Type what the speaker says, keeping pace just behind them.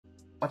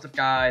What's up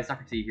guys,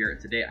 Dr. T here, and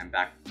today I'm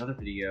back with another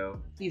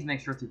video. Please make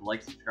sure to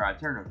like,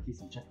 subscribe, turn on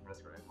notifications, and check out my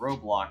Discord and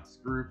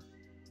Roblox group.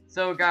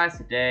 So guys,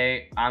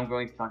 today I'm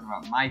going to talk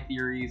about my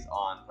theories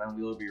on when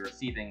we will be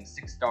receiving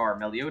 6-star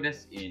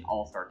Meliodas in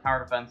All-Star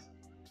Tower Defense.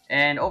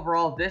 And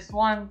overall, this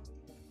one,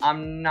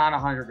 I'm not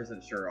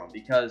 100% sure on,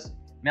 because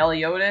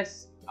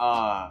Meliodas,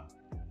 I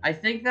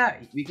think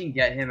that we can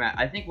get him at,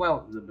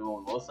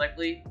 the most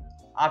likely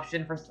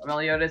option for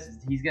Meliodas is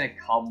he's gonna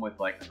come with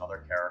like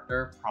another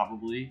character,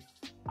 probably.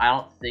 I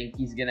don't think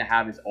he's gonna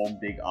have his own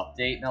big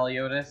update,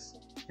 Meliodas,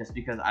 just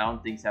because I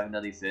don't think 7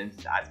 Deadly Sins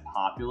is as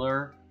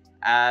popular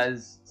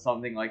as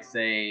something like,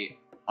 say,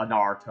 a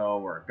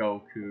Naruto or a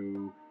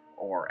Goku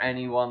or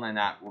anyone in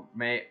that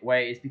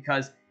way. It's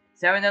because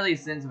 7 Deadly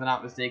Sins, if I'm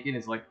not mistaken,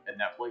 is like a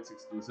Netflix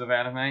exclusive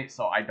anime,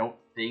 so I don't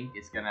think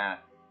it's gonna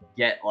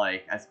get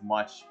like as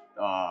much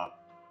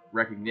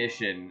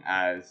recognition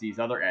as these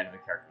other anime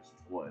characters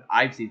would.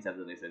 I've seen 7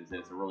 Deadly Sins, and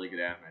it's a really good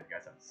anime if you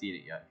guys haven't seen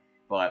it yet.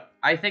 But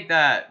I think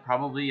that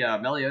probably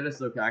Meliodas,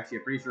 though, actually,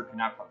 I'm pretty sure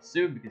cannot come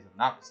soon, because if I'm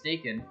not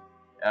mistaken,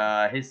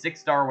 his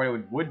 6-star, what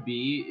it would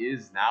be,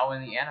 is now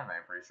in the anime,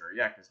 I'm pretty sure.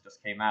 Yeah, because it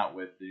just came out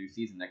with the new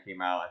season that came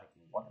out, I think,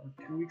 1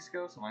 or 2 weeks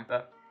ago, something like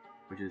that.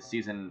 Which is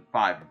season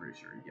 5, I'm pretty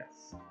sure,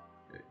 yes.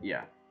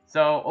 Yeah.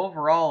 So,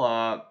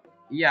 overall,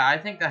 yeah, I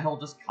think that he'll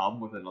just come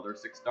with another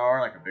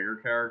 6-star, like a bigger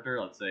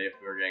character. Let's say if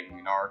we were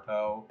getting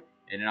Naruto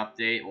in an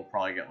update, we'll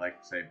probably get, like,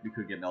 say, we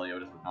could get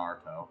Meliodas with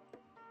Naruto.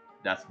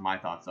 That's my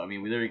thoughts. So, I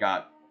mean, we literally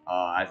got,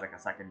 as, like, a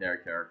secondary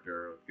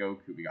character with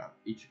Goku, we got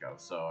Ichigo.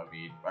 So, I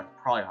mean, that's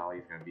probably how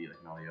he's gonna be, like,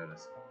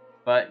 Meliodas.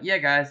 But, yeah,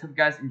 guys, hope you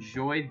guys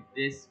enjoyed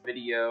this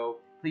video.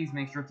 Please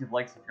make sure to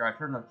like, subscribe,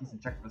 turn on notifications,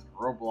 and check this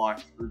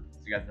Roblox group so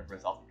you guys know for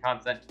this awesome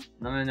content.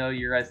 Let me know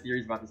your guys'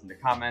 theories about this in the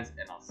comments,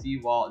 and I'll see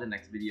you all in the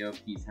next video.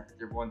 Peace. Have a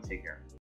good everyone. Take care.